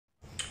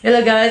Hello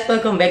guys,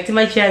 welcome back to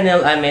my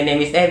channel. My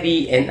name is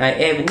Abie and I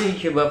am a new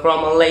YouTuber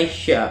from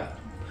Malaysia.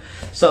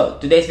 So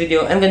today's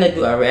video I'm gonna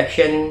do a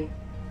reaction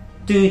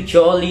to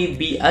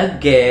Jollibee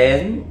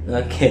again.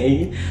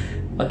 Okay,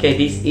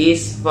 this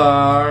is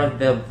for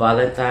the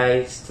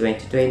Valentines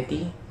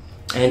 2020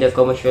 and the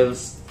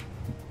commercials.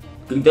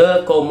 Oh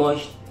my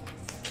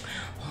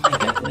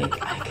god, wait,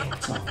 I can't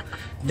talk.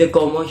 The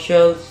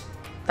commercials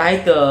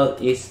title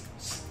is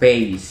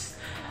Space.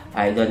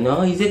 I don't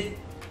know, is it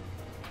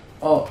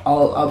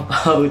all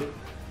about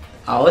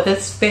outer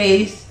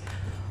space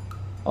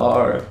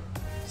or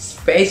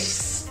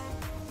space?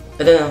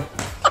 I don't know.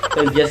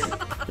 So just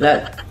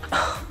let.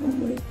 Oh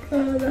my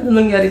god, ano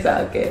nangyari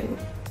sa akin?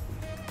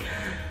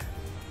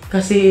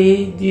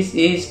 Kasi this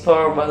is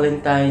for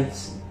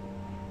Valentines.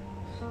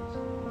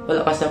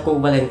 Wala kasi ako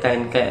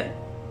Valentine kaya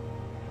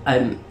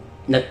I'm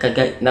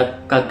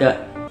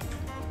nagkagaganit.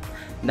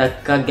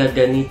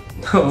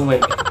 Oh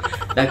my god.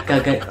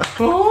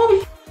 Nagkaganito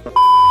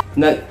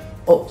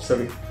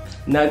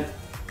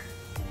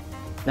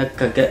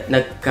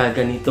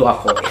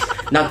ako.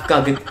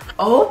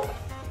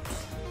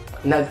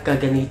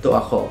 Nagkaganito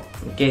ako.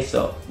 Okay,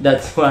 so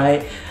that's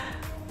why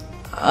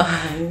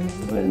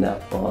wala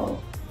po.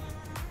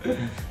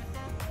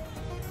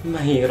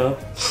 Mahirap.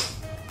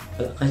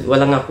 Kasi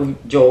wala nga akong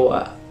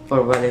jowa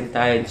for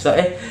Valentine. So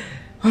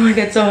oh my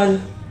god, so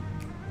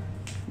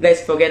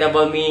let's forget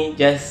about me.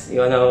 Just,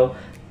 you know,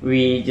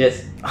 we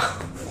just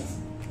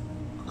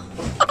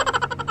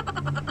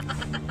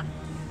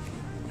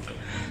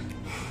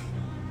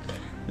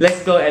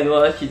let's go and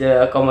watch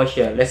the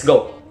commercial. Let's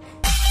go.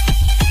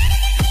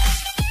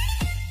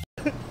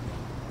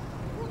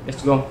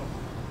 Let's go.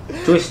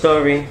 True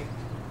story.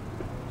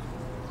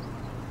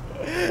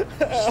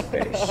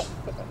 Space.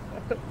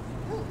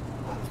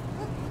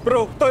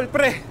 Bro, tol,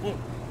 pre.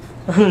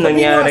 Ano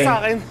nangyari?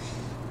 Sa akin,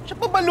 siya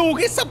pa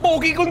malugi sa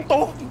pogi kong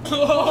to.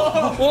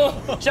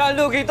 Siya ang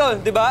lugi, tol,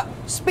 di ba?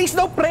 Space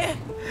daw, pre.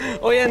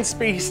 O yan,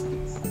 space.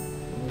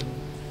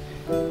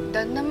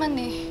 Dan naman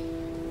eh.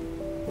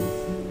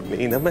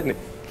 May naman eh.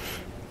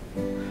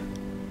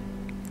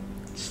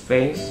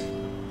 Space?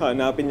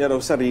 Hanapin niya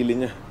raw sarili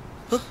niya.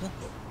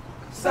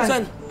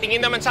 Saan? Tingin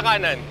naman sa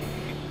kanan.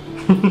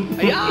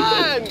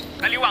 Ayan!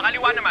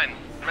 Kaliwa naman.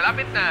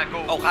 Malapit na,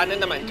 go. Oh,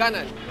 kanan naman,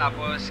 kanan.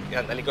 Tapos,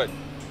 yan, talikod.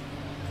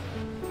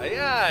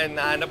 Ayan,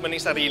 nahanap mo na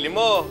yung sarili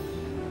mo.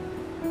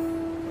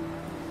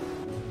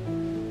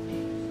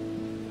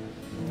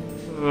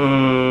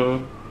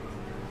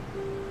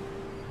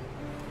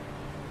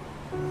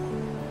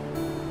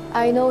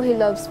 I know he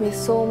loves me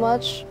so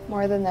much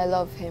more than I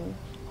love him.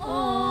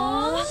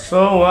 Aww.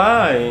 So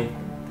why?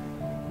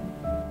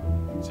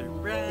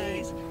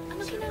 Surprise!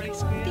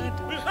 Surprise ko yan.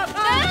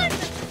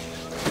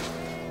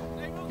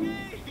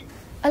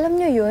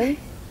 Alam niyo yun?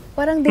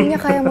 Parang di niya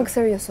kaya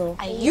magseryoso.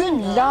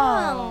 Ayun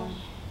lang.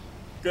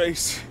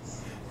 Guys,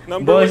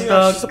 number 1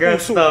 nga sa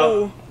puso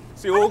ko.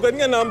 Si Hogan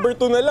nga, number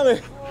 2 na lang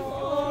eh.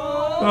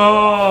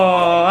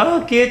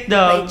 Oh, cute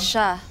daw. Bait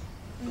siya.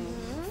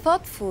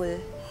 Thoughtful.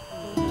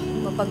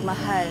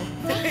 Mapagmahal.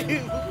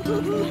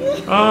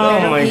 Oh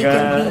Pero my he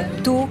can god. be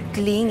too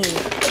clingy.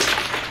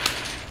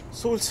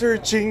 Soul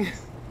searching.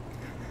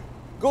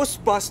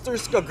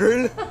 Ghostbusters ka,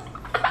 girl.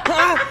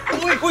 Ha?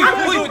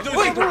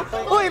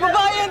 Uy,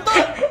 babae yan,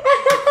 tol!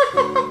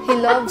 He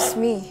loves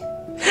me.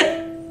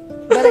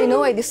 But I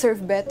know I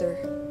deserve better.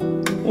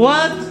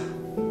 What?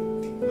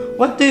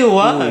 What do you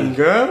want,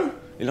 girl?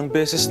 Ilang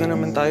beses na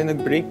naman tayo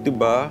nag-break,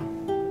 diba?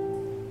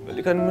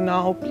 Balikan mo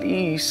na ako,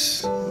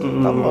 please.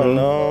 Tama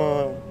na.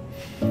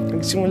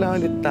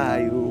 Nagsimula ulit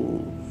tayo.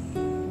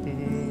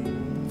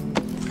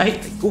 Ay,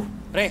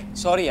 Pre,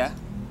 sorry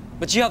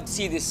but you have to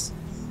see this.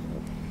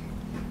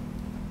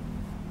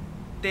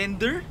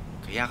 Tender?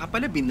 Kaya ka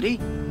pala binray.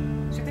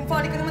 Sitting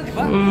funny ka naman, di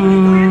ba?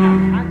 Ikaw yan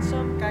ang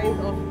handsome kind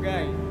of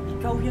guy.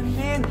 Ikaw yan,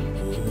 men.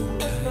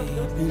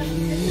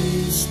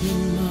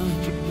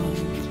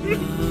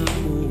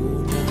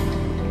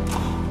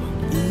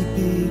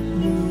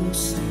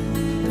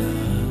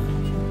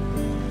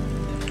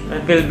 I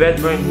feel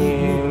bad for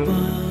him.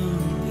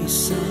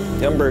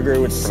 Yung burger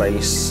with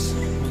fries.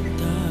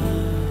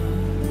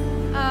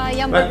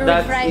 Yung But burger with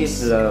that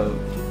fries. is love.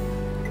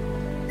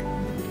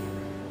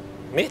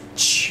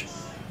 Mitch.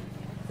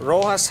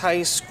 Rojas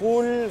High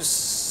School,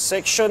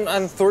 Section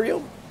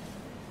Anthurium.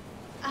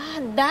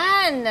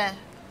 Dan!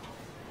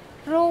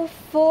 Row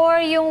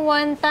 4, yung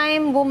one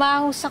time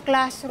bumaho sa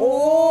classroom.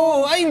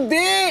 Oh, ay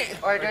hindi!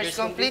 Orders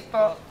complete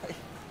po.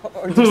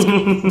 Orders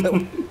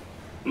complete.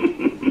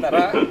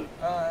 Tara,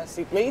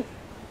 seatmate.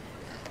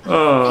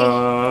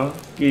 Aww,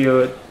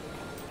 cute.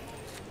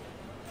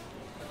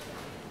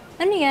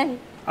 Ano yan?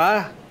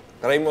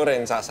 Try mo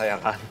rin, sasaya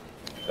ka.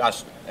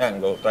 Last,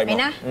 ayan, go, try mo. Ay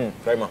na?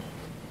 Try mo.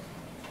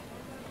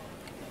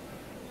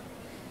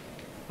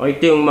 O,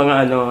 ito yung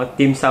mga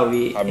Team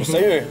Sawi. Sabi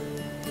sa'yo eh.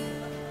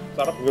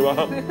 Sarap, di ba?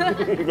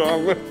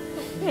 Grabe.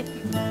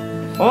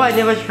 Oh, I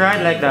never tried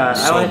like that.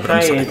 I want to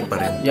try it.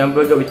 Yung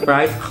burger with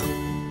fries.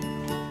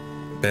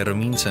 Pero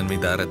minsan may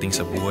darating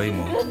sa buhay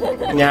mo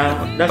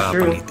Yeah, na that's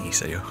true. magpapangiti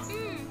sa'yo.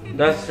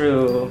 That's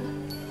true.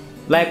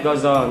 Life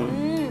goes on.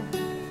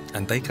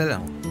 Antay ka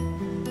lang.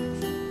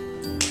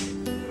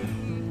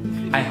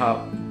 I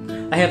hope.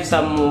 I have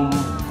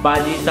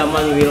somebody,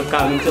 someone will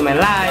come into my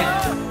life.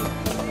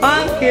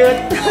 Oh,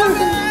 cute.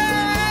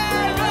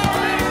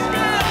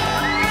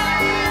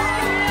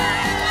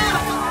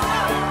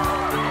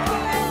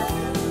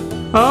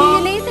 See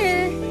Oh, you later.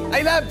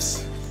 Ay,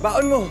 Labs!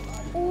 Baon mo!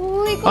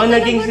 Uy, oh,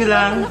 naging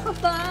sila.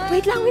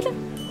 Wait lang, wait lang.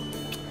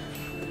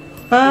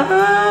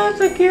 Ah,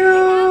 so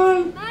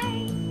cute.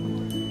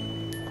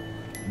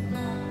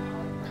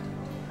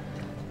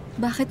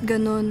 Bakit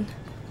ganon?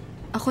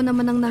 Ako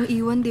naman ang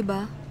naiwan, di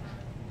ba?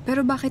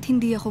 Pero bakit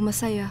hindi ako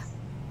masaya?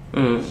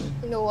 Mm.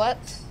 You know what?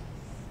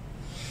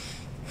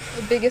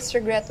 The biggest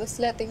regret was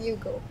letting you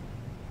go.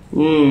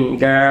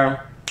 Girl.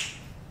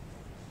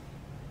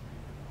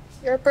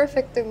 You're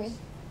perfect to me.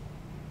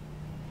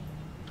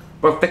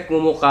 Perfect mo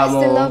mukha I mo.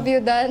 still love you,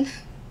 Dan.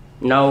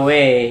 No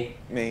way.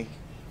 May,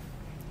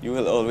 you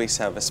will always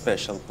have a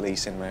special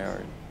place in my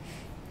heart.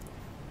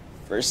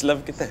 First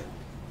love kita.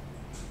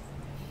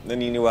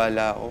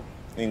 Naniniwala ako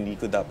na hindi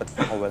ko dapat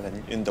pakawalan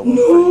yung the one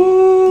for me.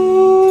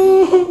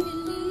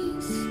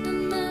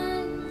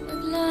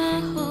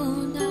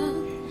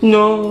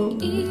 No.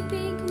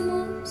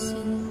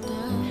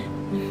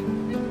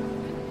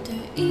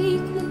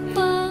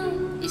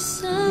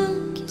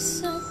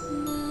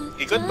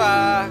 Ikot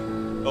pa!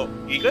 Oh,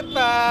 ikot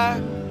pa!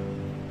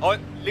 Oh,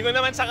 lingon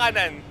naman sa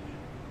kanan.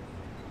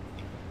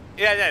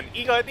 Yan.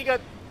 Ikot.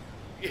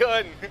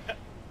 Yun.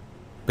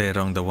 Pero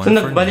ang the one So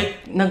for me,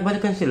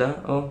 nagbalikan sila?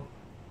 Oh.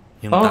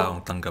 yung taong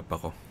tanggap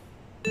ako.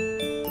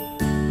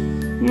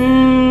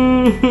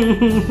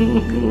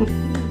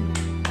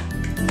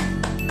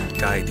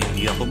 Kahit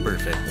hindi ako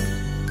perfect.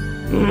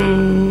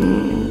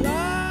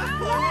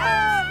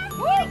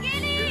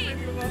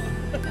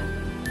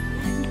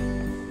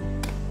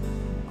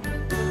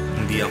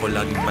 Hindi ako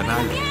laging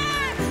panalo.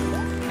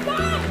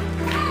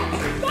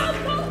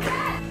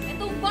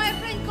 Itong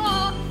boyfriend ko,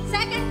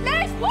 second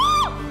place!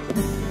 Woo!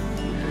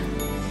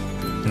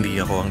 Hindi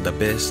ako ang the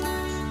best.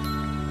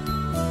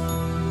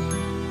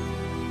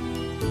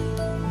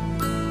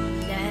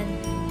 Dan,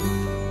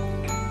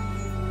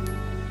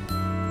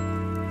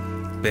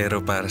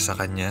 Pero para sa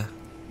kanya,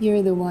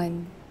 You're the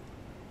one.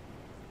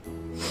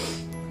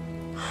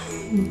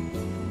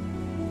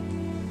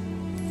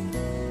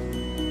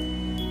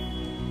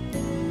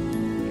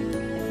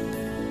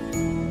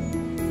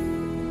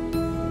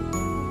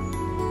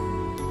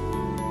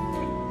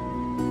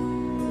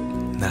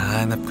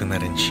 nahanap ko na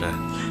rin siya.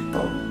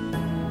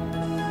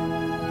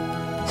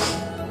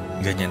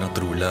 Ganyan ang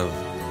true love.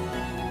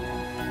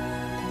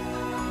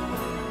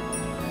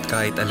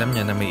 Kahit alam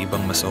niya na may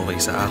ibang mas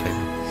okay sa akin,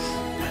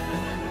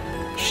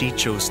 she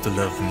chose to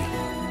love me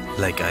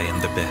like I am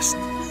the best.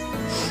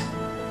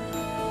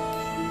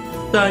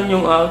 Saan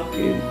yung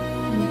akin?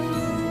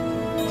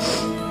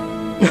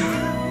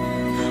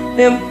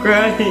 I'm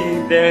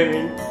crying, damn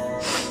it.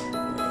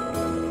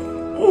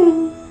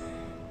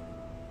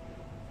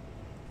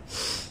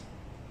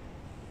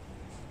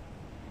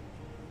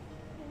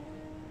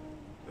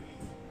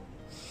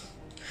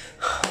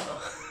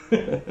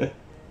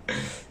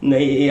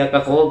 Naiiyak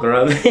ako,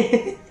 grabe.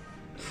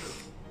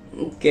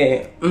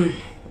 Okay.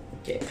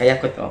 Okay, kaya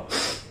ko to.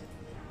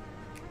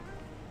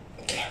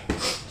 Okay.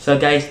 So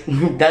guys,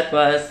 that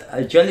was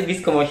a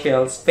Jollibee's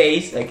commercial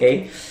space,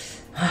 okay?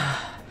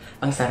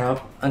 Ang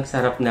sarap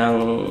ng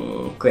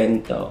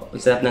kwento.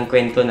 Ang sarap ng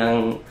kwento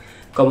ng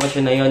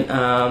commercial na yun.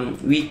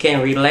 We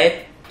can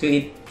relate to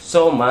it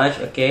so much,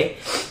 okay?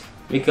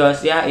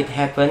 Because yeah, it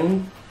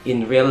happened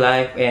in real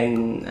life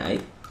and I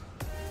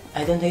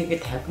don't know if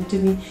it happened to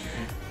me.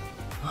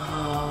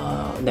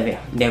 Never.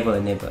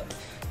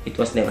 It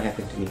was never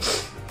happened to me.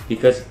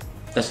 Because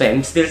that's why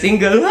I'm still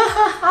single.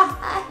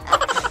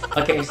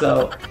 Okay,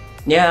 so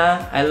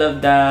yeah, I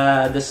love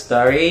the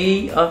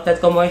story of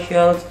that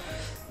commercials.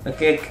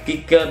 Okay,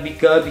 because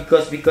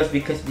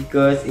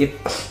if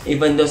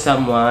even though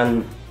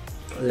someone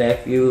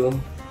left you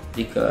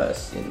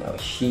because you know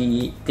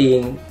she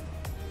think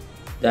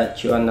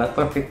that you are not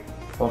perfect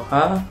for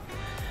her,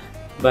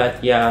 but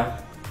yeah,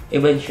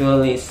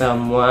 eventually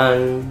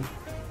someone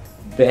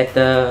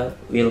better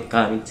will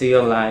come into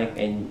your life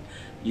and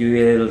you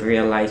will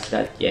realize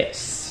that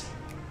yes,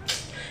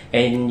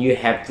 and you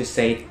have to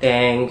say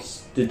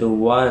thanks to the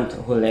one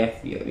who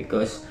left you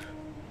because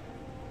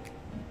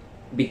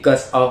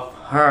of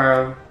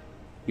her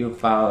you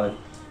found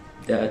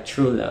the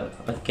true love.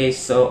 Okay,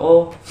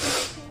 so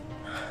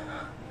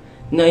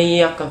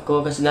naiyak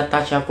ako kasi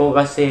na-touch ako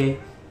kasi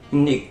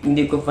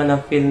hindi ko pa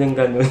na-feel ng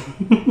ganun.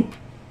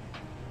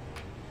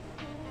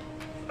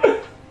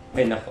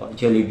 Ay nako,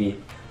 Jollibee.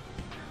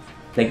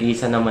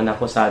 Nag-iisa naman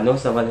ako sa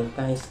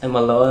Valentines. I'm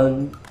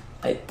alone.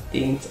 I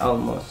think it's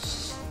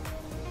almost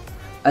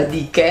a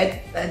decade.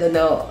 I don't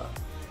know.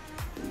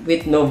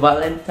 With no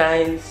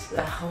Valentines.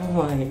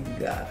 Oh my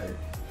god.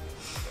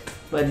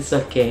 But it's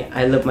okay.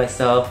 I love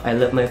myself. I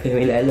love my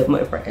family. I love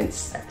my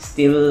friends. I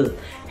still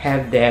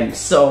have them.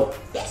 So,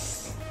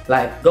 yes.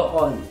 Life go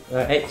on.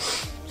 Alright?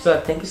 So,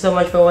 thank you so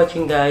much for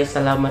watching, guys.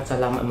 Salamat,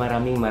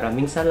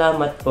 maraming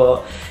salamat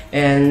po.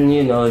 And,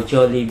 you know,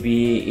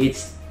 Jollibee,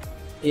 it's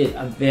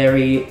a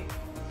very,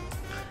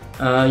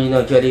 you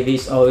know,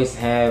 Jollibee's always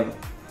have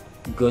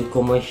good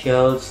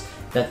commercials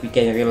that we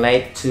can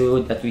relate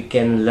to, that we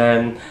can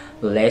learn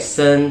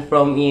lesson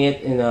from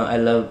it. You know, I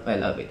love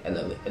it. And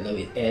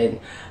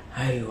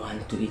I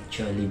want to eat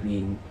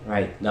Jollibee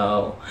right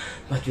now,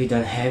 but we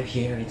don't have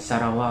here in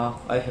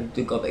Sarawak. I have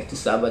to go back to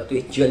Sabah to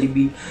eat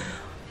Jollibee.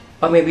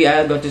 Or maybe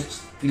I'll go to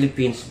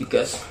Philippines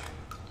because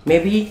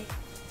maybe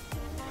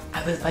I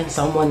will find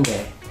someone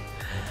there.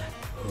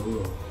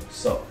 Ooh,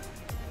 so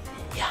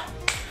yeah,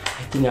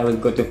 I think I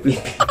will go to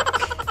Philippines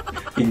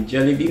in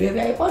Jollibee. Maybe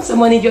I found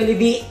someone in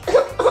Jollibee.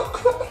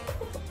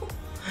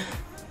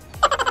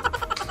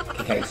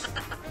 Okay, guys,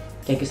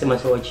 thank you so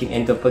much for watching,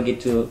 and don't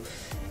forget to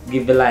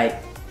give a like,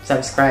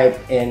 subscribe,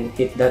 and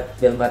hit that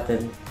bell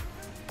button.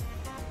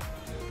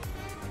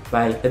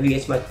 Bye. Love you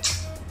guys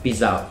much.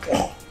 Peace out.